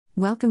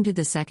Welcome to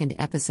the second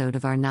episode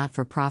of our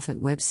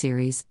not-for-profit web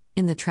series,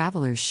 In the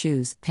Traveler's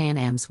Shoes, Pan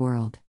Am's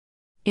World.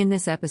 In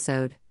this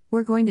episode,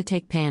 we're going to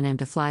take Pan Am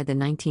to fly the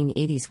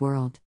 1980s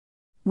world.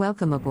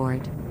 Welcome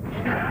aboard. I'm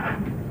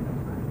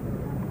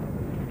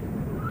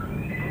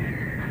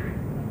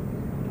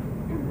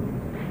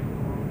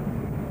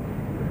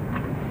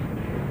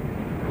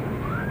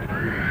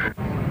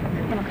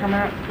going to come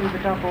out through the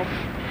double.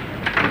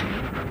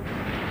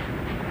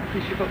 At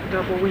least you've got the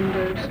double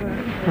windows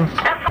there.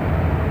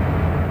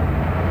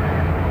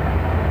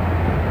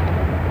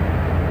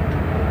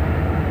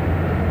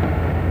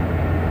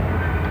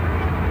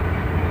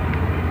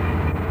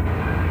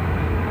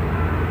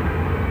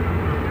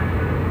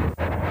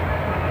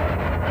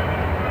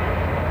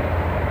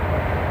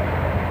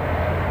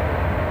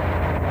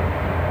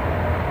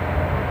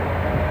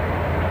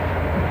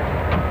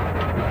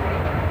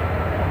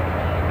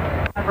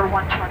 Number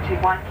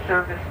 121,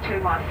 service to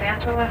Los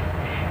Angeles.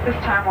 This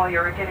time while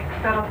you're getting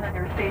settled in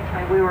your seats,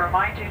 may we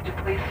remind you to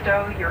please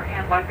stow your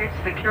hand luggage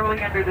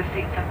securely under the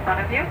seats in front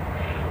of you,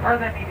 or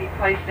they may be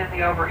placed in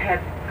the overhead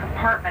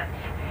compartments.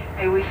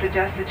 May we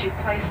suggest that you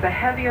place the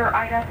heavier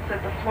items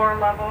at the floor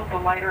level, the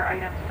lighter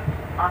items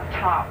on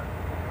top.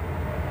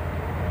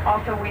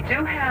 Also, we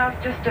do have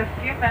just a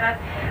few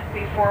minutes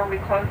before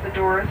we close the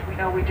doors. We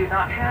know we do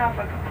not have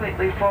a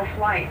completely full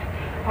flight.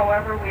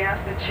 However, we ask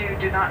that you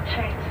do not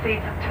change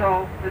seats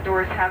until the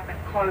doors have been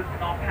closed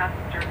and all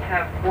passengers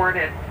have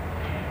boarded.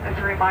 As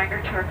a reminder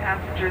to our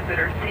passengers that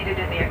are seated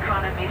in the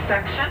economy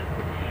section,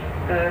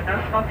 the no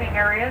smoking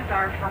areas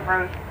are from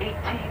rows 18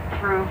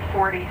 through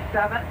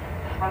 47.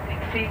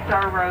 Smoking seats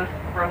are row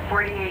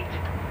 48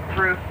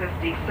 through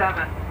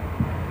 57.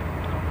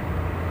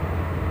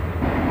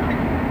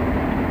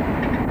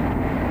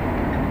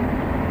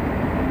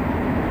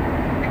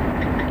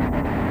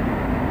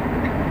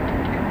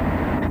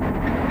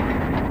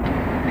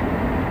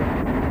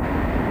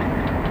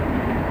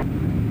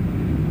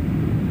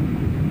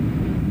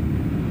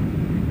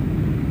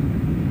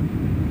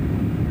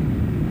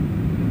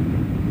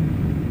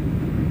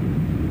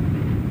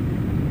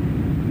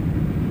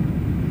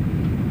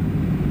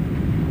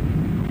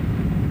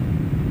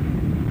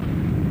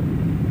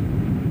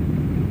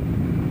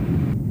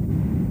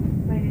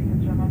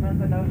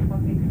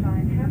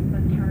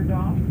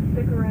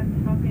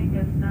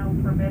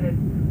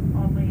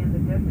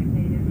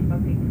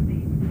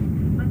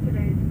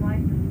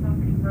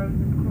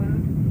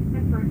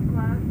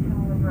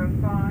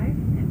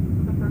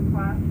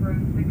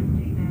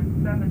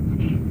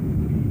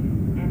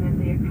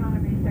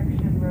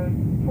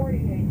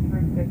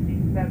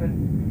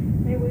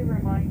 May we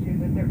remind you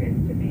that there is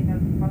to be no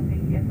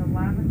smoking in the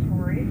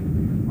lavatory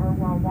or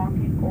while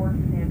walking or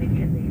standing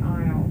in the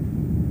aisle.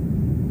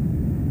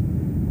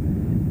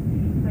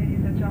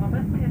 Ladies and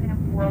gentlemen, Pan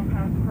Am's World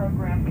Pass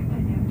program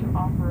continues to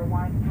offer a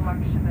wide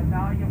selection of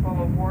valuable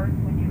awards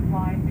when you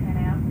fly Pan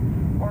Am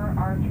or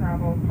our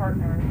travel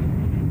partners.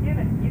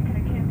 You can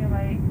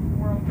accumulate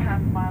World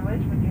Pass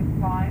mileage when you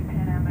fly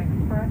Pan Am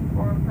Express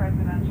or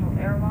Presidential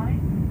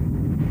Airlines,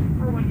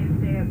 or when you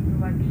stay at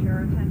select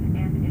Sheraton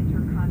and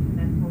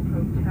Intercontinental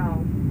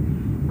hotels,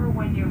 or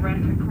when you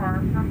rent a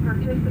car from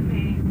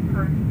participating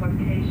Hertz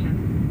locations.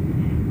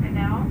 And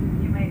now,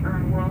 you may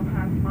earn World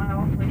Pass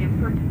miles when you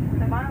purchase.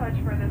 The mileage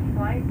for this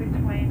flight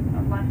between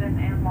London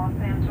and Los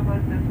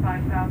Angeles is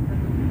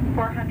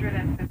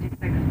 5,456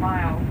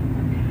 miles.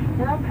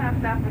 World Pass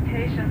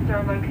applications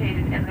are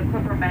located in the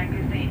Clipper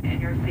magazine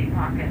in your seat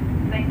pocket.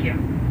 Thank you.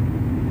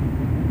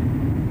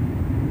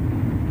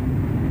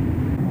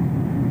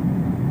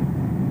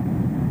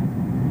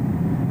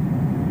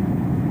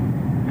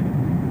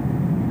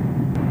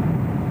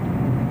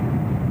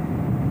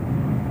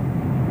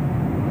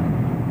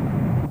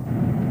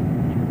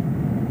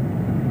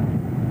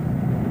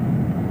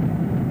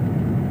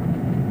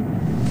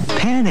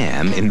 Pan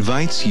Am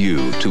invites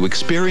you to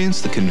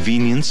experience the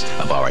convenience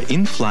of our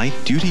in-flight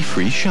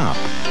duty-free shop,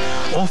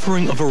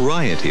 offering a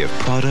variety of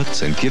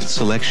products and gift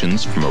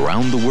selections from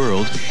around the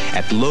world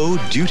at low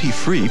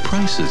duty-free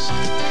prices.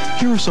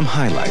 Here are some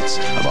highlights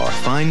of our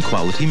fine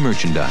quality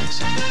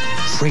merchandise,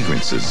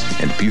 fragrances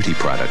and beauty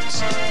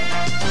products,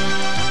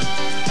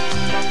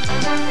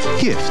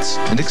 gifts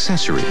and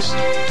accessories,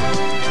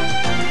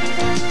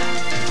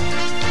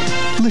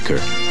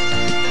 liquor.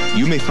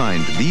 You may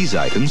find these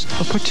items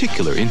of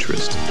particular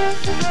interest.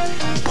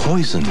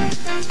 Poison,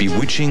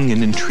 bewitching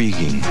and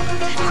intriguing.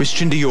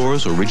 Christian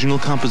Dior's original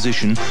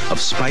composition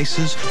of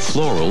spices,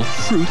 floral,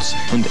 fruits,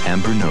 and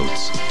amber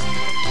notes.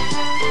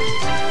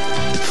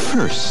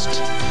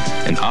 First,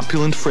 an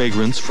opulent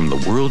fragrance from the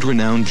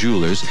world-renowned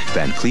jewelers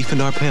Van Cleef &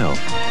 Arpels.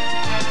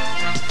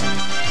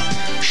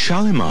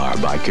 Shalimar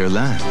by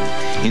Guerlain,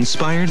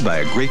 inspired by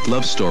a great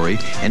love story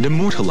and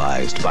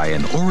immortalized by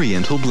an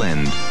oriental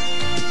blend.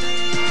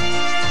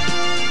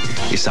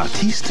 Is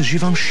Artiste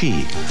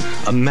Givenchy,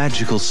 a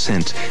magical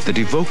scent that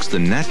evokes the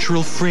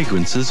natural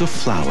fragrances of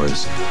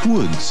flowers,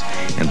 woods,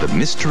 and the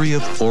mystery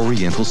of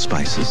oriental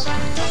spices.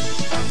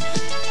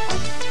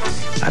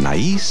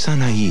 Anais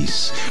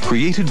Anais,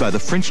 created by the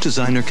French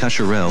designer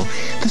Cacharel,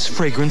 this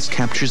fragrance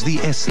captures the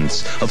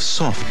essence of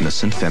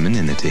softness and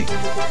femininity.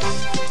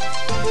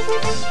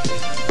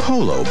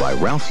 Polo by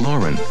Ralph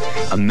Lauren,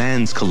 a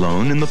man's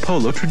cologne in the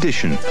polo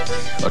tradition,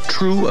 a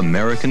true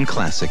American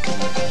classic.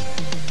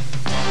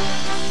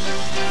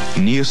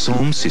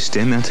 Neosom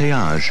Système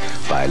Anti-Age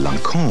by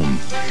Lancôme,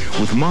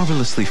 with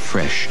marvelously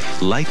fresh,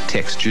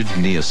 light-textured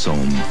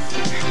neosom.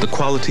 The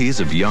qualities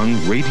of young,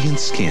 radiant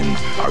skin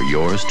are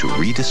yours to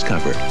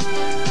rediscover.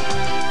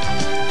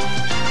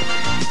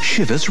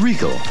 Chivas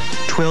Regal,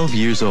 12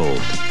 years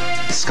old,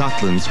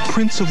 Scotland's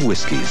Prince of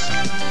Whiskies.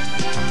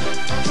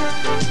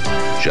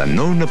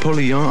 Jeannot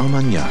Napoleon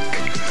Armagnac,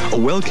 a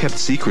well-kept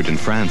secret in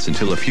France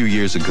until a few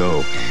years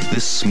ago.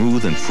 This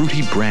smooth and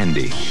fruity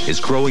brandy is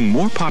growing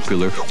more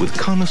popular with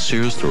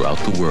connoisseurs throughout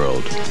the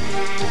world.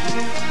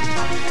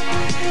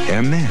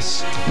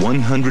 Hermès,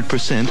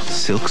 100%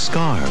 silk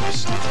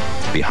scarves.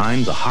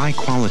 Behind the high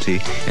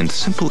quality and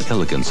simple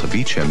elegance of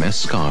each Hermès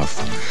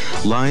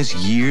scarf lies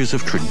years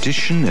of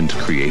tradition and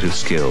creative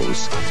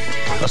skills.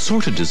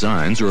 Assorted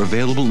designs are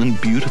available in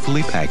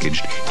beautifully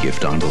packaged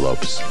gift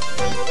envelopes.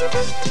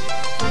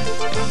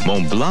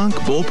 Montblanc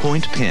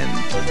Ballpoint Pen.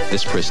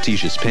 This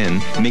prestigious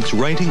pen makes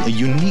writing a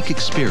unique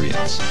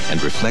experience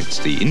and reflects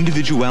the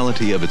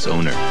individuality of its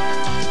owner.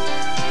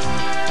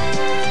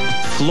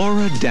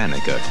 Flora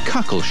Danica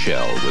Cockle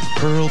Shell with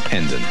Pearl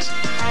Pendant.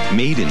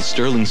 Made in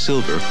sterling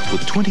silver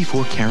with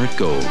 24-karat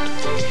gold.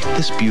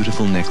 This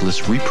beautiful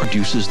necklace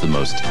reproduces the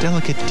most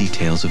delicate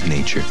details of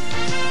nature.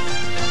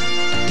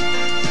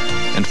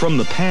 And from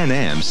the Pan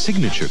Am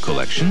Signature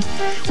Collection,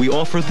 we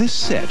offer this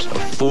set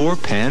of 4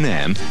 Pan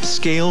Am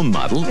scale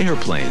model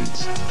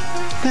airplanes.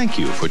 Thank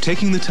you for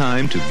taking the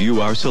time to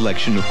view our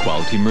selection of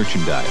quality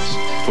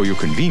merchandise. For your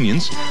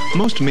convenience,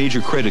 most major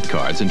credit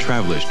cards and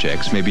traveler's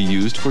checks may be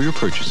used for your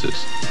purchases.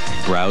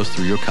 Browse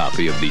through your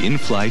copy of the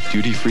in-flight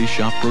duty-free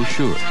shop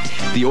brochure.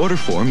 The order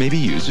form may be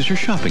used as your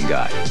shopping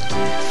guide.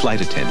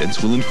 Flight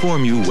attendants will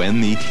inform you when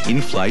the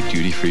in-flight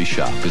duty-free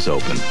shop is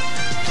open.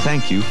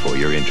 Thank you for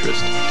your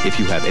interest. If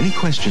you have any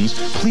questions,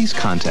 please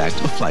contact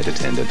a flight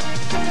attendant.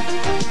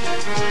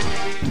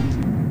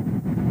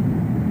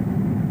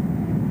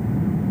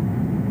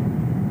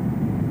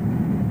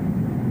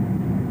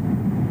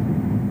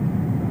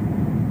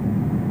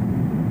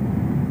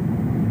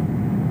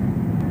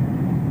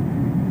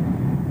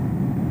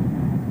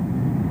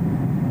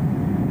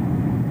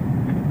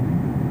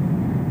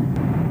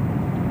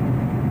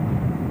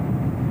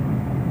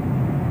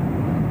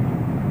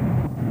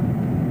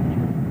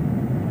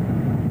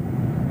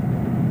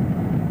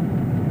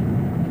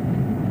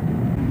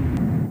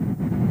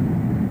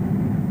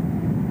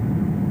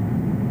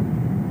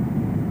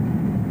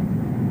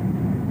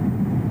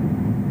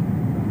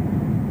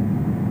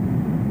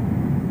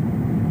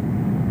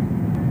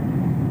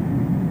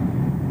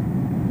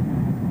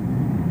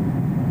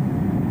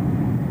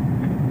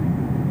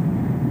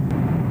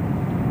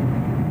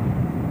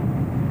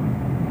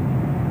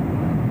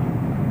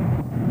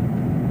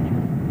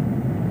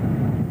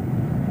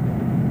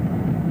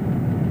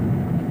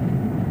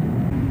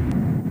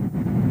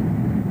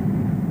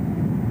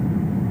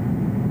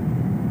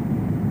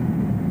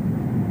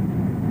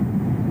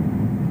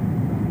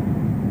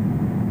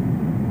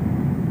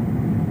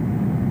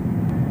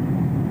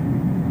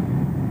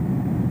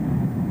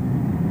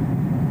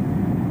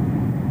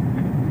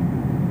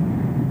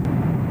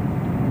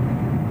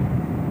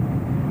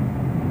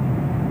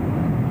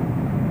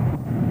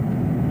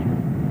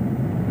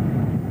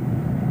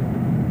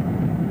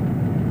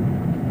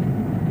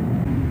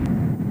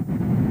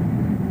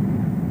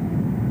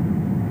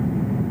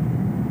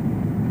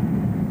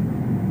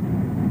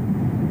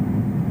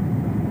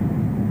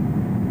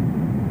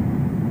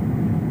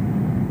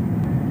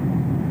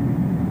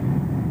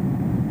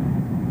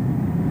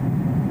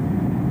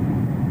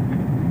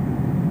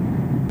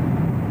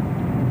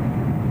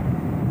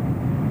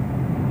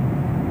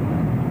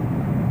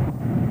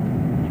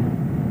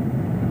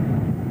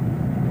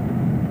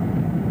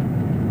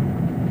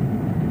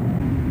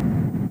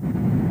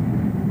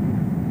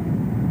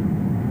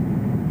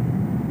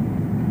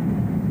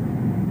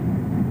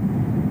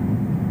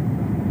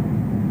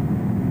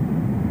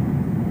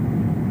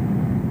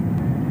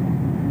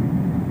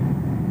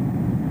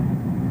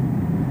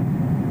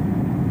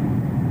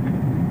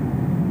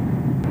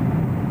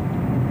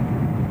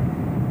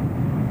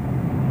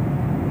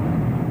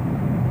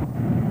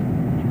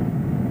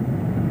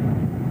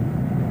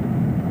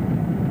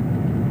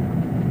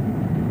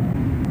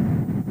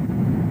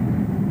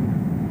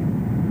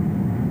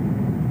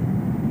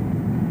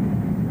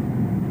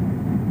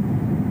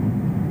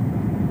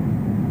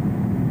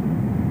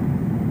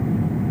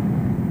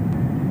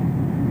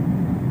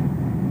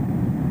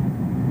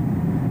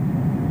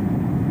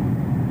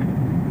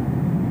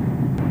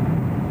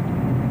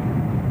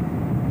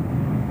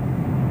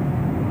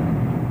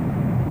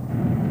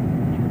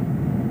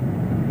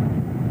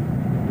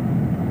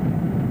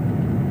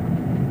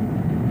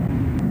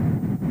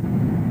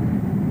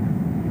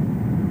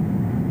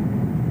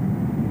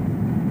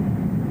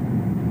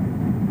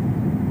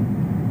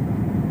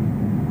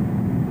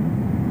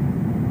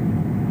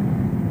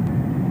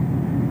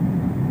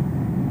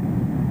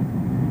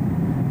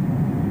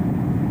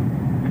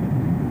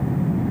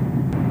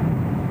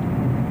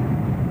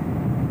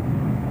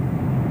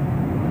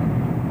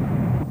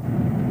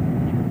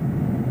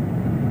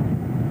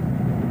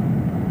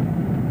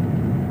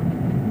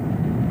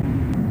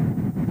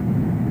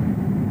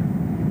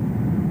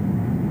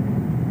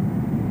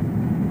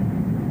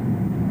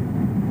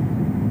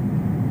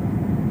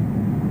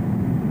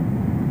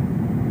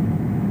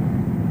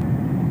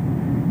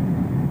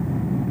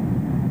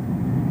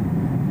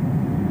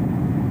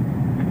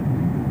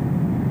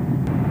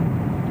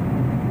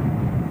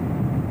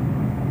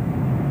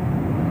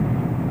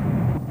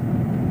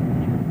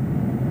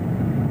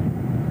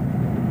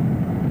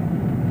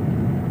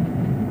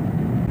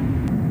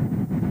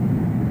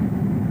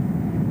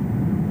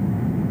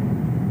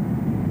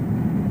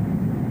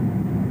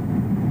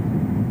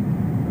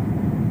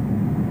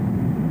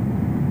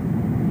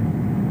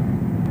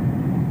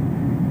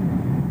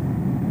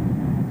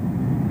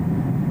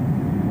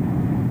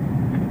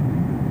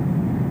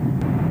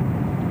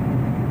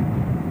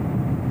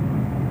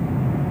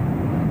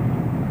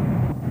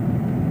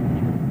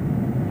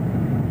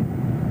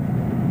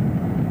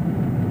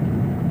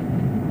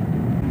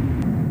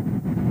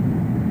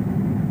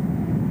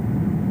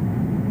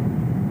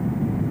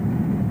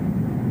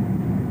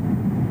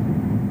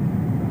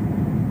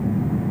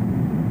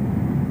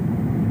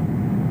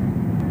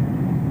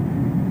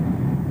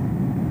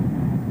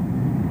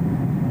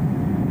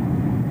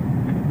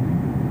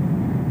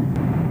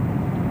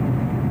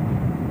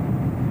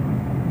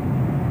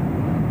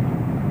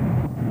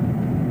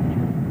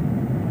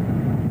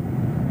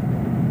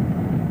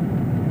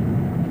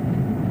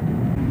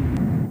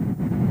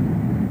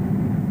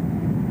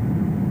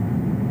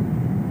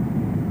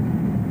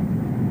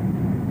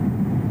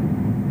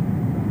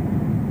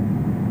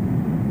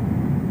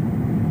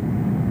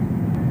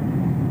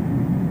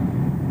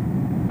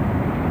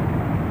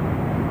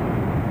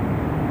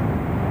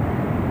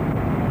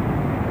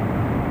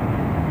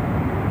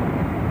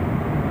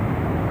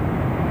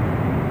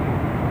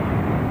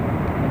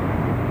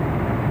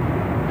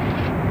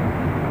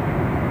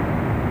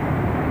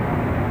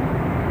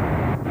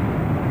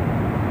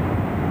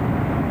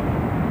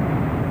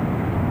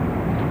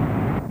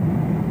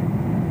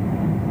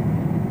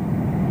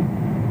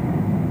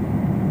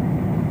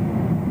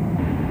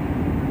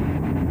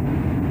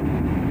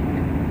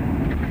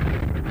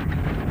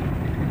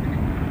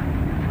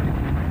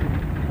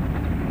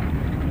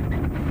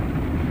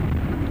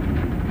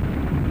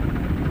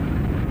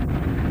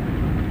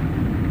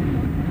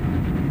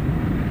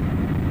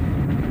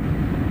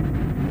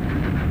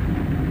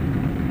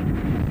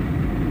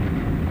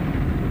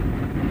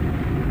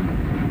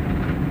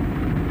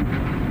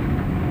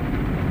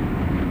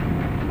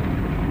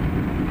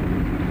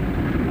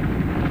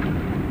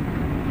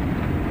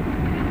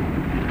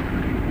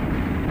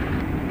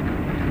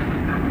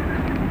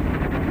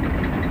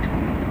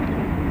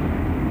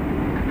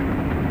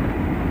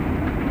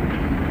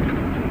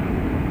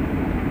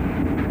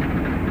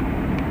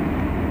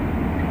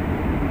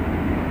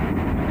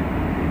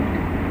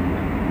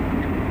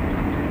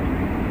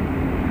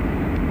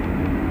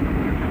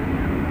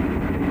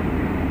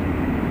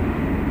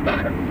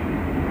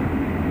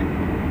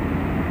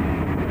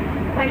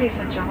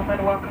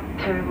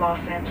 Los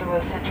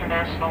Angeles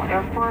International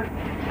Airport,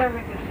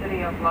 serving the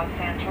city of Los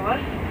Angeles.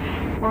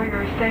 For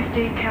your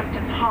safety,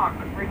 Captain Hawk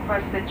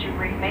requests that you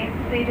remain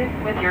seated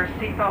with your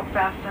seatbelt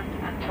fastened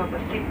until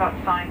the seatbelt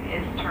sign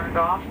is turned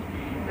off.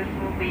 This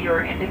will be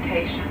your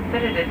indication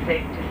that it is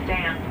safe to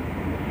stand.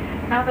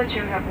 Now that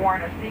you have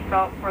worn a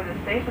seatbelt for the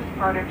safest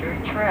part of your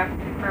trip,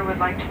 the crew would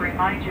like to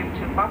remind you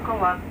to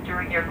buckle up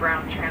during your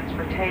ground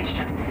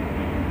transportation.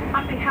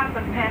 On behalf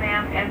of Pan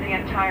Am and the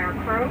entire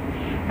crew,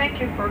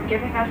 thank you for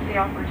giving us the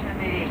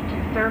opportunity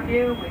to serve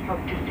you. We hope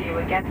to see you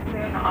again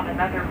soon on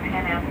another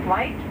Pan Am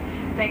flight.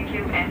 Thank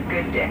you and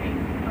good day.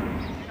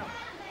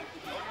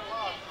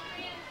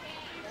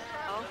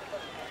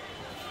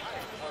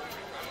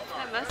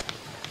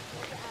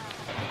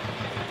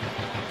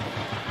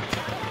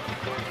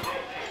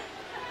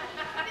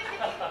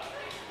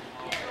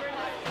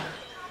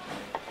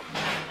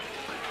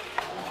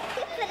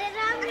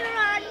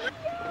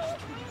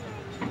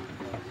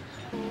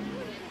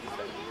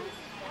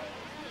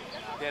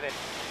 Did it.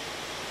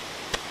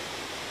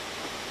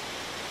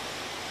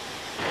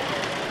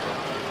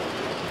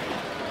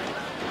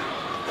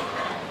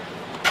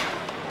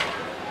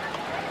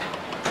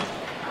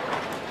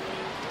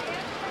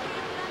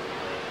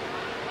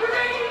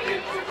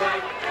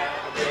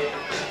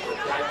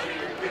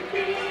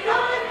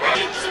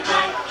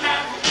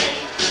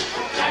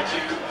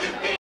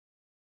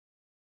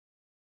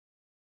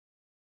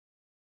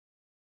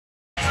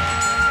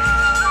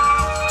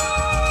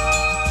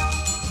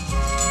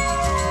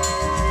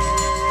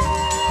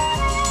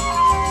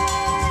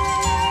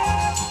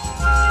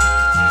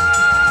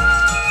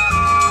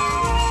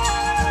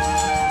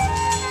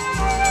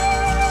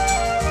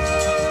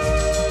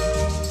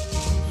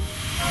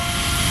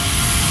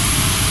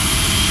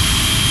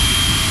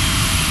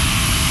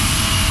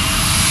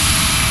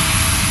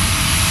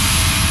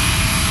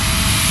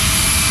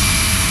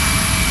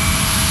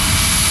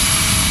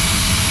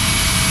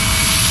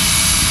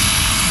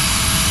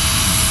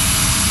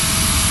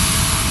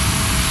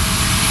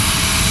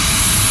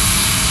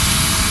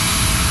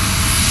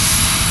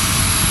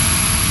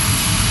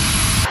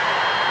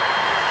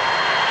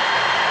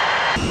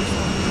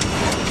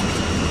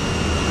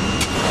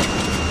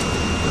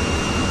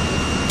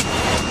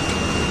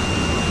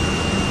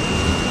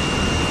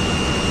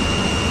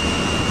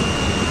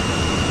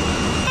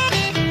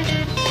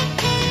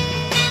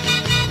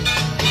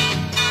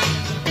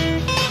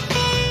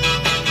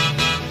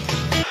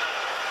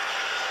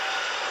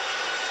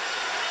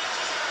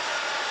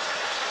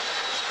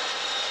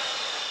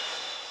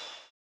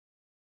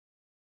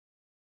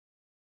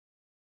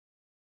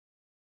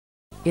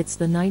 It's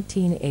the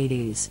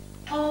 1980s.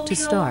 To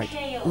start,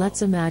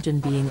 let's imagine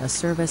being a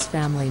service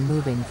family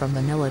moving from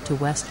Manila to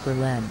West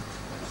Berlin.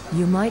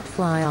 You might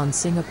fly on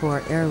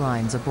Singapore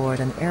Airlines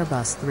aboard an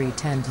Airbus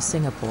 310 to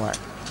Singapore.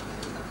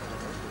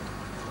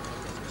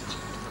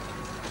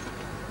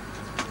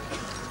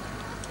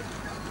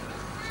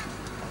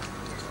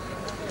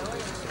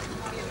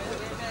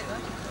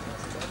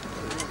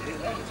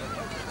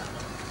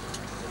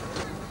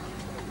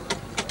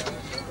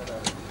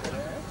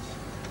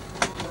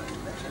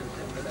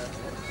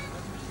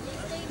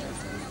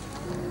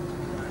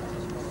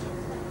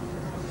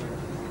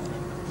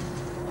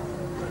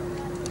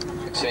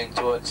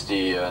 Towards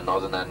the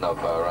northern end of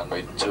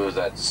runway 2,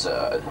 that's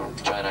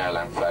China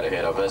Airlines flight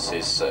ahead of us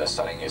is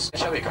starting his.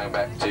 Shall be coming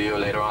back to you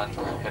later on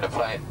in the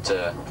flight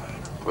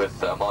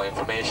with more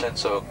information,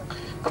 so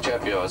could you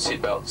have your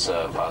seatbelts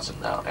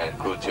fastened now and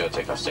crew to your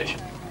takeoff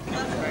station.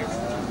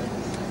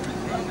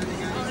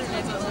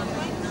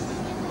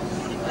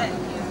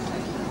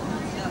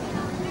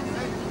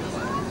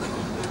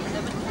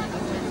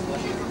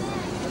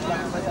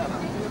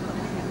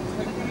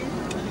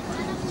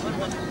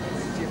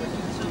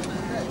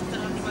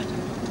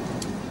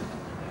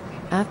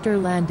 After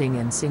landing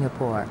in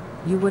Singapore,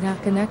 you would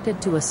have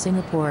connected to a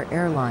Singapore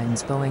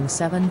Airlines Boeing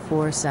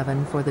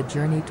 747 for the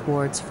journey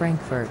towards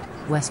Frankfurt,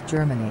 West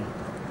Germany.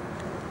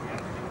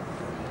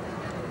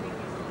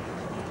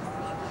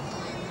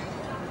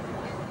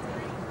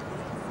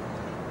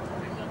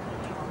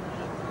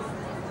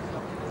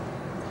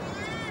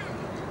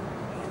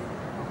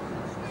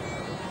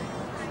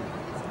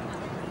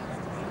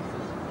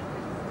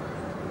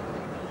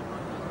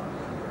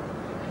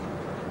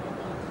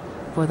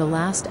 For the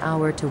last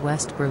hour to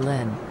West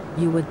Berlin,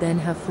 you would then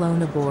have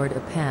flown aboard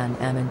a Pan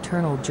Am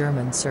internal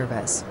German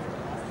service.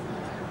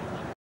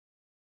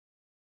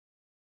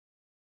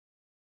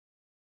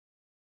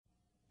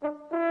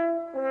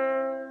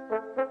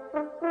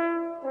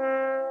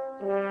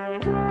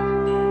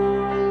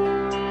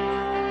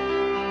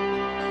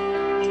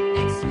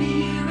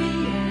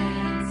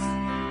 Experience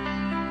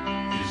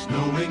is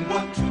knowing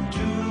what to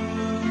do.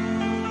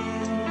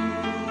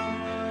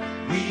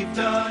 We've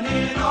done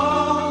it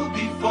all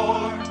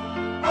before,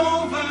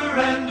 over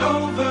and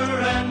over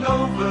and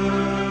over.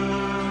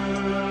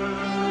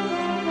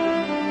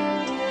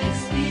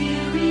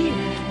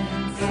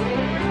 Experience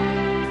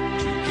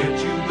to get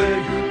you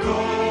where you're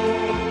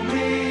going,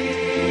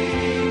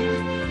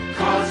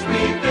 'cause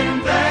we've been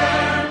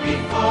there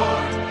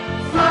before.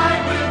 Fly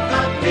with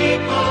the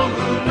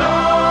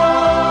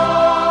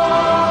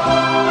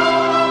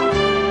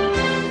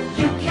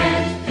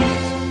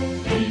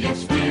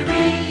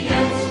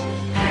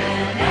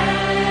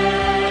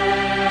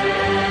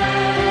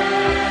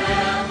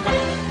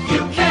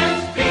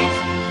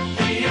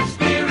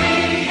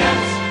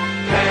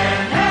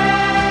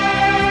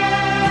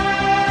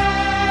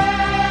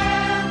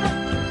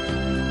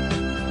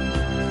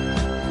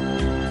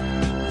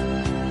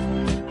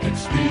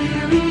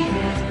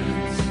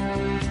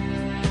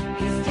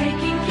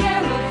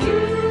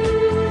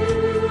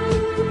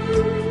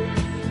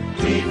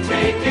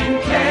taken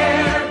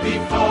care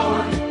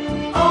before,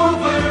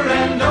 over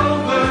and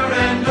over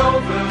and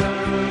over.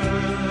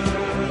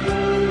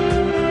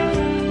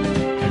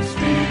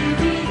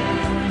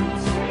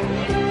 Experience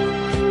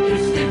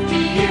is 50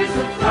 years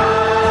of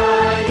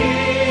flying.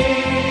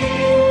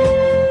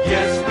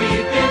 Yes,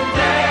 we've been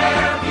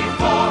there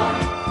before.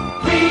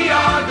 We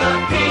are the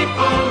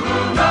people who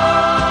know.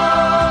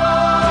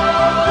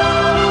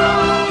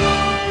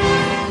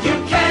 You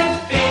can't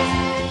beat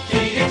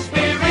the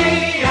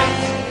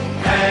experience.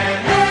 And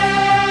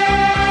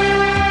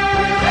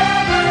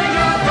wherever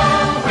you're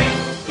going,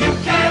 you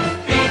can't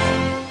beat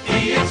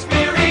the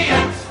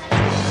experience.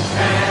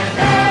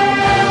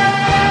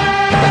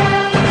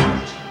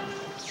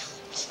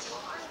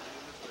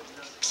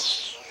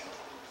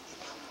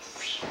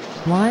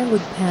 Why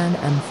would Pan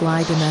Am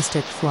fly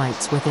domestic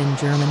flights within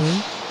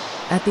Germany?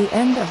 At the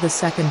end of the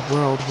Second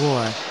World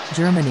War,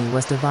 Germany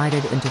was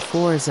divided into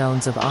 4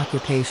 zones of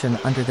occupation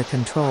under the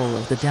control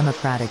of the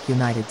Democratic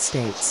United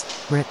States,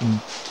 Britain,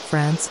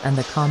 France and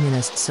the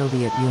Communist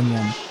Soviet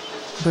Union.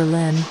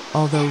 Berlin,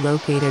 although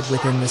located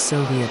within the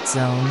Soviet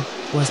zone,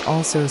 was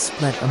also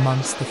split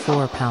amongst the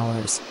 4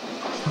 powers.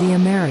 The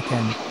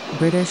American,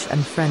 British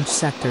and French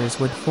sectors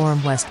would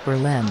form West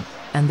Berlin,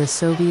 and the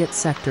Soviet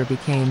sector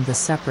became the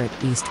separate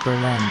East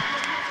Berlin.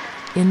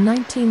 In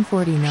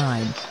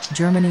 1949,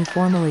 Germany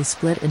formally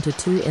split into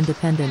 2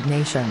 independent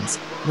nations,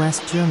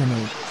 West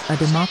Germany, a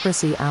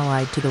democracy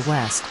allied to the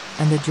West,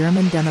 and the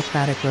German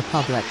Democratic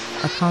Republic,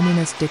 a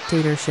communist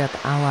dictatorship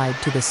allied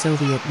to the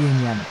Soviet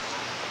Union.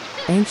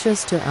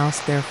 Anxious to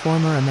oust their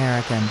former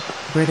American,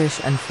 British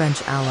and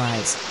French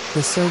allies,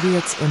 the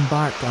Soviets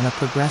embarked on a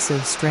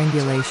progressive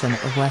strangulation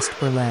of West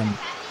Berlin.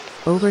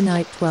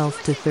 Overnight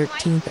 12th to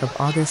 13th of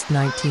August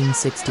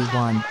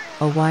 1961,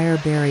 a wire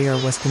barrier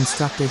was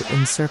constructed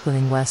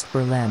encircling West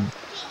Berlin.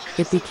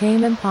 It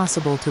became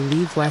impossible to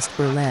leave West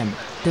Berlin,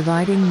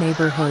 dividing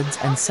neighborhoods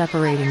and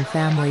separating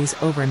families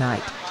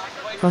overnight.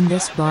 From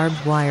this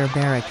barbed wire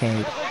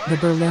barricade, the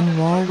Berlin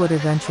Wall would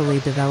eventually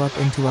develop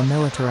into a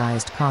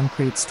militarized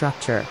concrete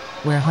structure,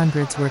 where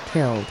hundreds were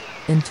killed,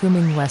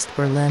 entombing West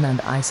Berlin and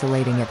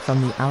isolating it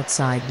from the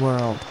outside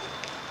world.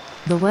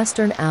 The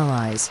Western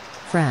Allies,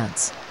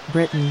 France,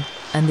 Britain,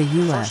 and the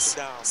U.S.,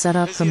 set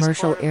up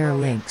commercial air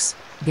links,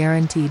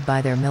 guaranteed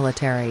by their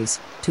militaries,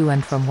 to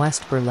and from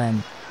West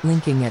Berlin,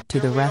 linking it to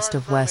the rest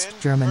of West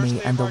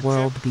Germany and the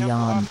world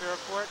beyond.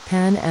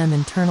 Pan Am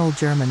Internal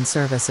German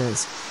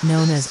Services,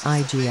 known as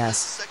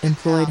IGS,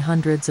 employed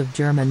hundreds of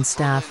German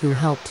staff who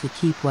helped to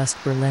keep West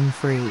Berlin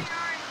free.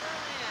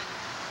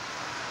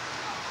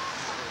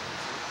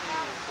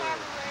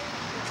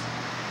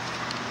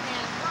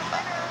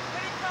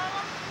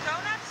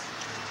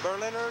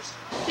 Berliners?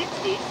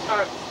 60s,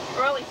 or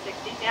early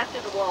 60s,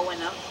 after the wall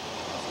went up,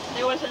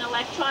 there was an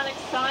electronic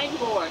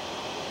signboard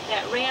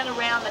that ran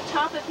around the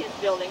top of his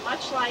building,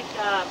 much like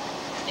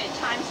in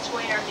Times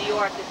Square, New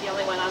York, is the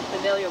only one I'm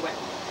familiar with.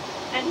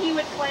 And he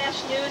would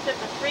flash news of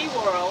the free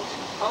world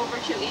over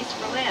to East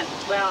Berlin.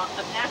 Well,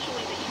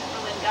 naturally the East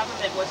Berlin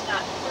government was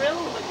not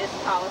thrilled with this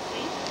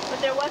policy, but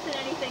there wasn't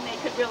anything they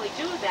could really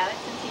do about it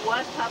since he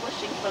was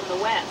publishing from the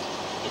West.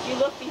 If you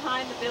look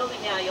behind the building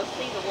now, you'll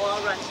see the wall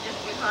runs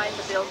just behind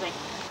the building.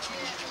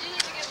 You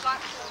need to get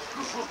back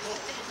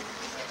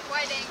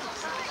wide angle.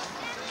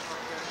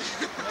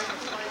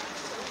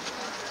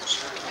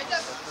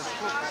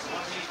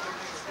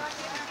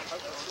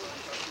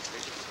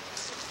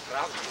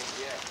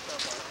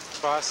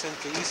 Cross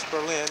into East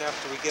Berlin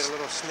after we get a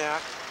little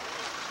snack.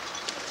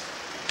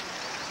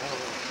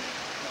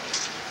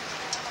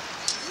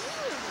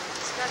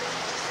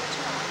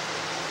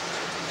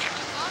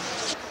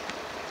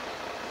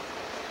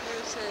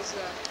 It says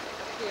up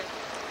here.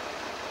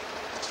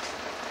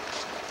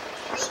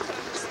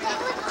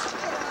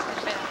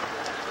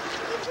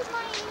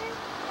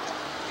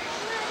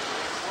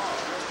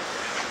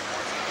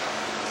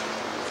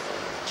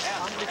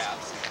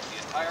 Perhaps the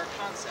entire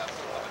concept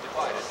of a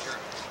divided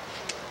Germany.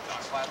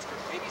 John Platzer,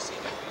 ABC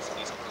News,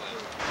 East Berlin.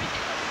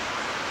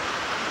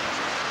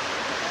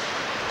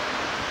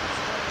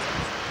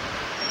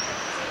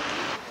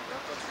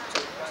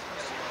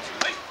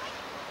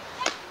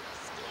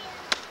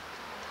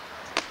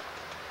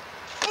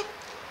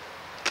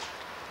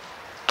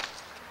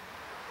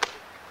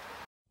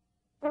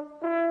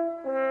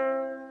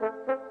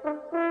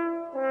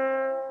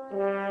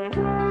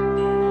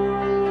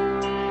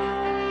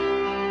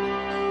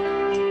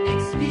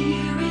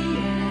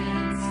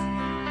 Experience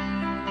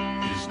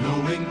is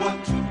knowing what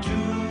to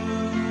do.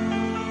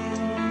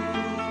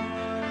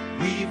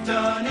 We've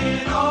done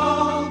it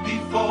all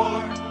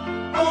before,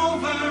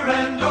 over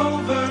and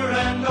over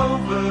and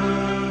over.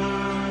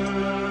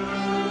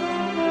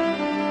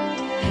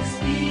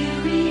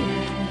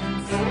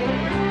 Experience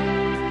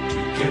to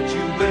get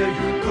you where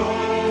you're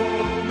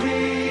going,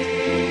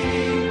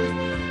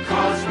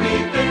 'cause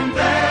we've been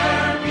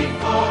there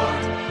before.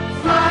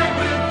 Fly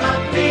with the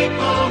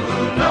people who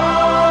know.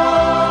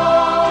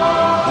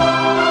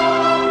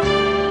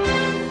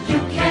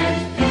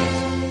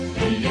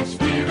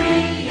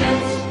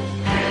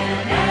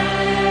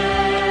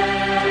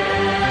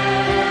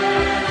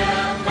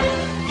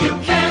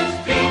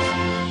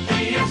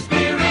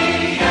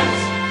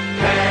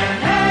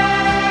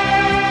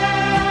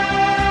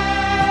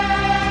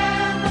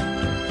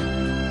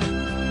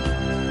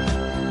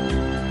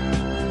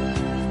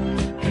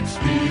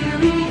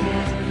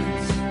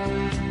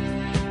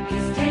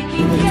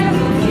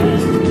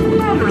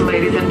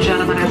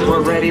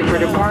 we're ready for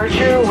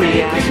departure,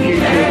 we ask you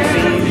to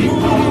please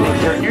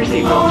make certain your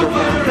seatbelts are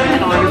fastened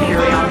and all your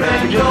carry-on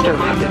baggages stowed.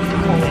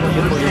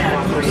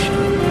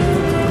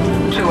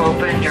 To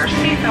open your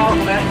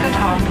seatbelt, lift the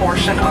top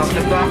portion of the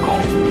buckle.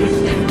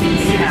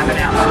 The cabin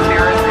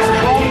atmosphere is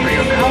controlled for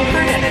your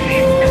comfort, and in the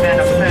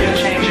event of sudden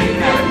change in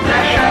cabin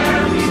pressure,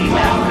 you need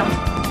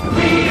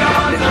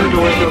to the two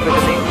doors over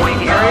the main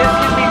wing area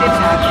can be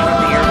detached from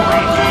the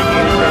airplane and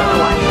used as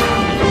life rafts.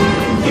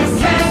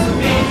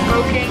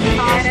 Smoking,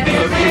 and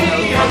posting no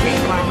smoking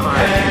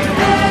placards.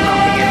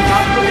 Smoking is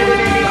not permitted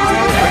in the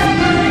aisle.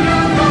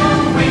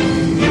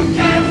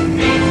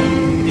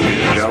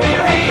 Gentlemen, the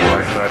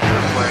right side of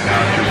the plane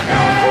now, just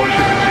now close.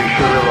 You can see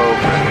Sugar Loaf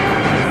and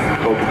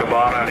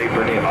Copacabana and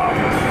Ipanema.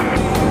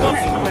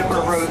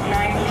 Clipper rows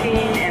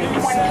 19 and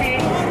 20,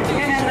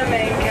 and in the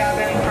main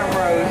cabin from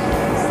rows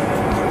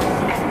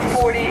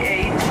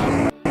 48.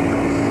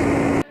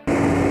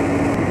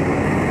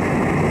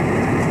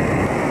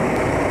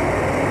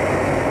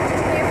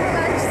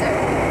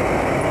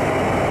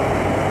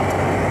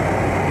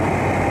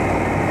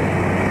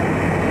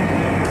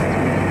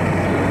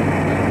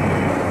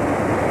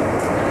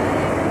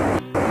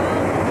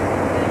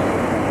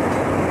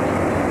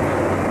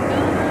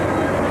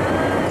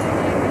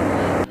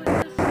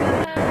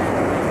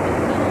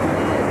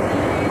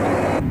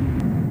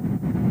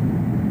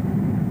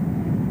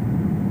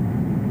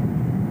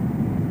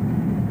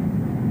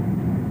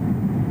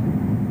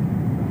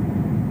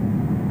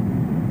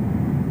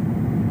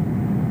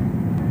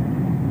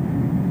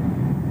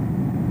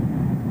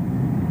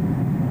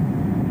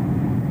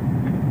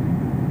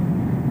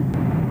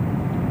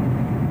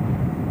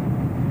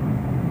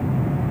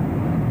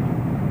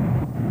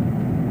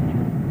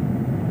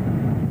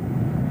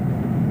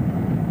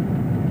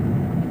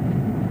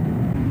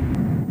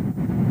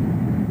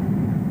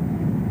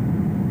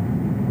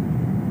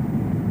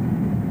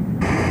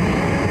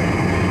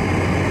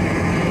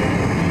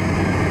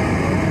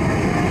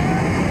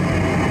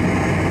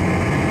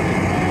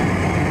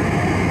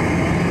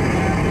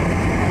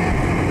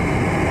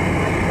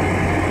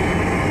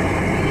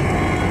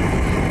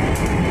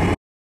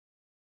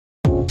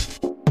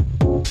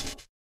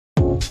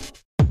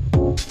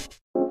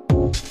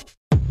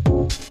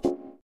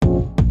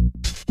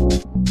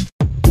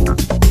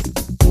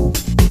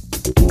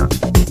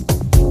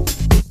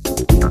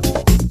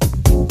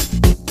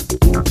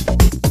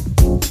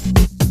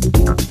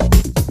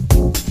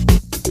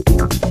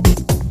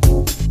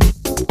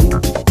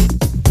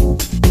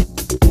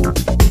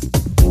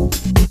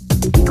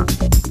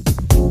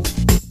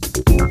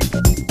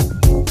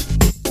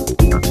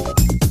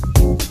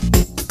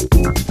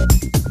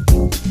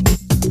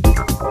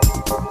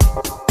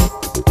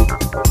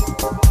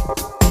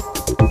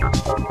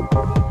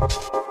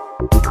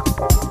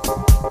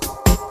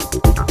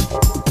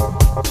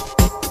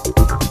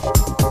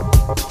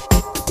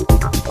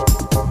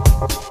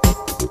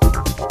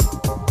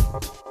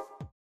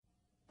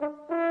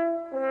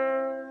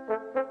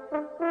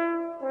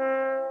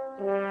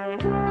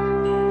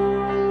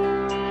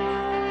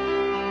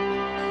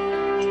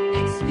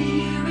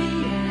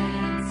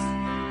 Experience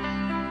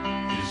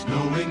is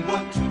knowing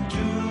what to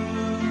do.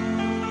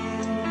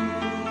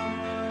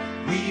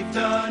 We've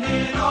done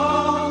it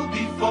all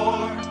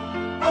before,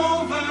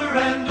 over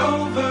and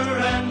over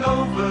and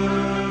over.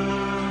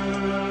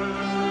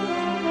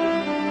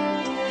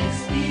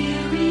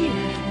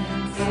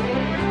 Experience to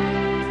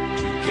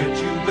get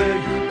you where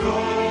you're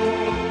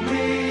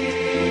going,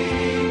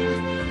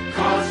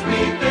 'cause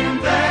we've been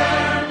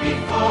there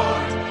before.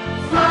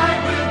 Fly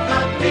with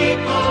the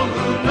people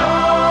who know.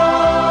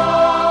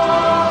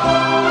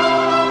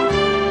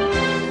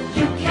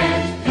 You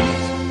can't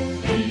beat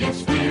the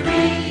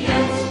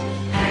experience.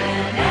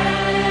 Pan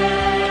Am.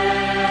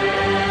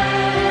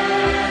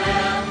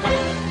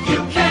 You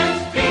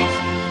can't beat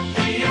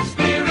the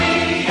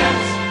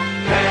experience.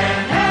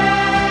 Pan Am.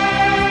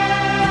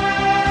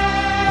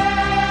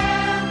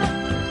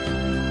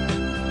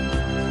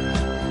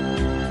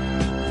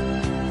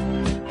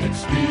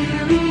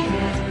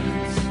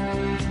 Experience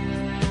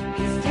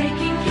is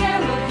taking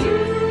care of you.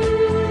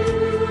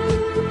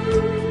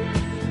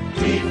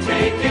 We've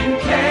taken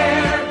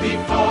care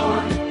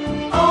before,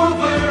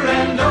 over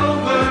and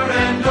over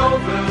and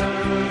over.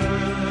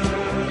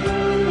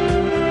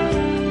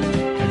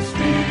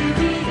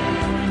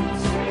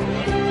 Experience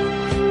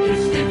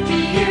is 50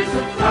 years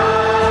of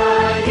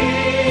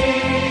flying.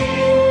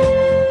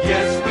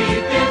 Yes,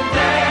 we've been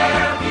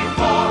there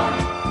before.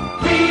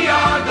 We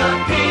are the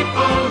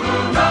people who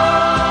know.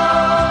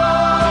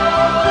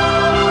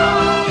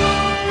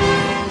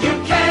 You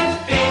can't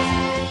beat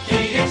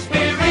the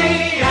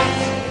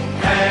experience.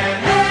 Pan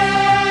Am.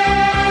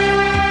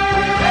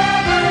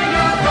 Wherever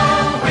you're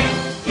going,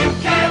 you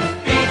can't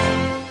beat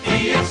the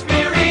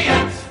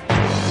experience.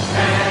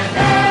 Pan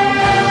Am.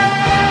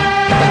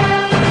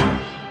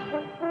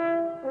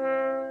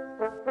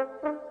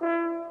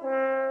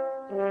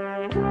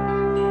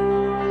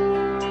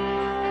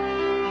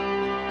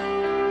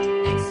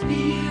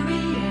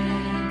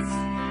 Experience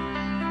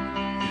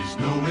is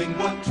knowing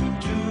what to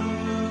do.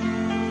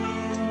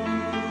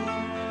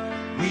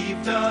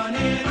 done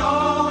it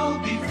all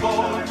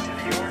before,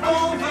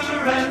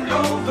 over and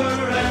over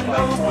and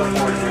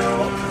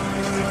over.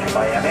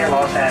 Miami,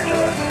 Los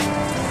Angeles.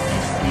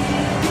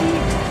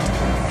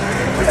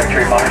 We'd like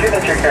to remind you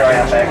that your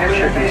carry-on baggage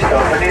should be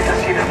stowed beneath the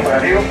seat in front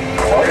of you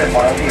or in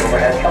one of the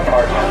overhead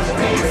compartments. If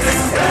you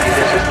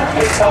need assistance,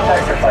 please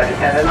contact your flight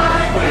attendant.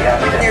 We'll be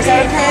happy to Is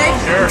that okay?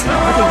 Sure.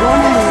 Okay, go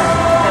on in there.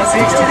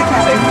 Reach to the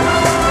captain.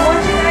 I want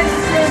you guys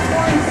to stay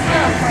important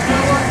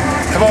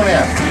stuff. Come on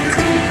in.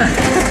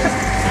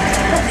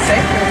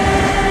 Safe.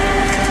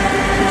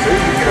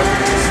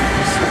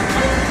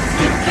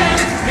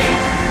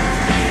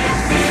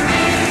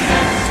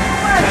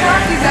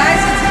 You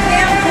guys, it's a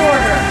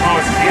camcorder. Oh,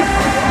 it's a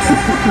camcorder.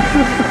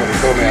 Somebody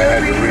told me I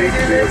had to read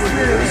to be able to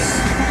do this.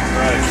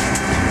 Right.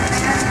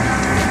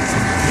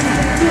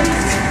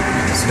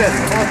 It's that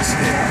clock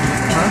stick,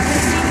 huh?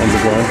 How's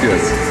it going?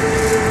 Good.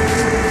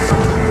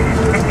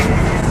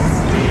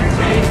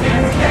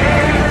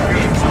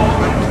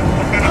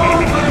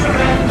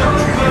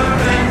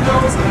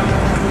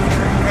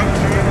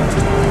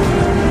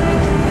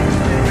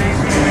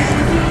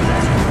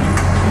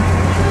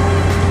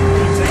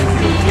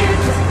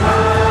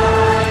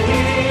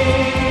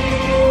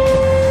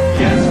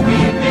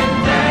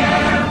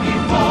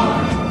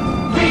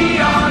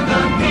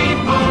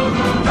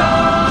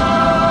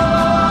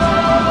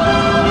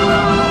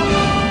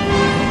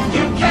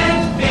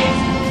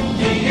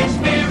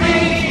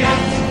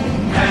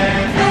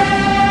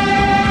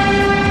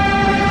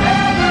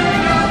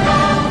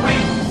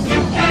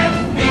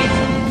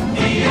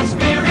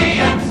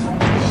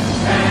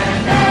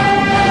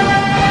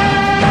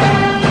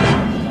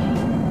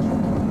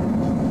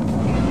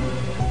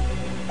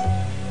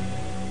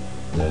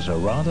 There's a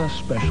rather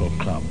special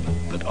club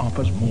that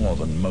offers more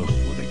than most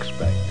would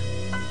expect.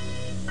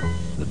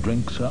 The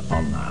drinks are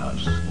on the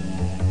house.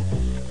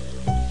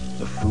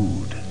 The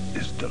food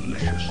is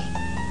delicious.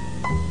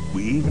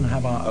 We even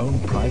have our own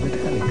private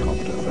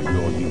helicopter for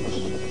your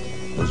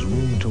use. There's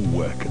room to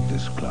work at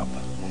this club.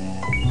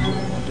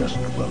 Just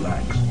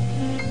relax.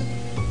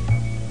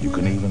 You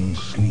can even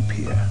sleep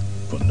here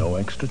for no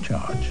extra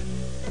charge.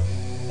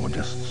 Or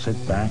just sit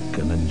back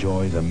and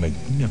enjoy the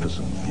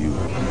magnificent view.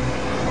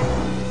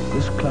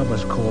 This club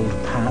is called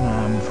Pan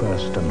Am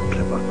First and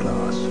Clipper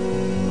Class.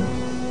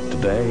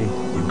 Today,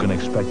 you can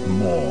expect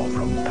more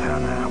from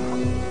Pan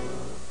Am.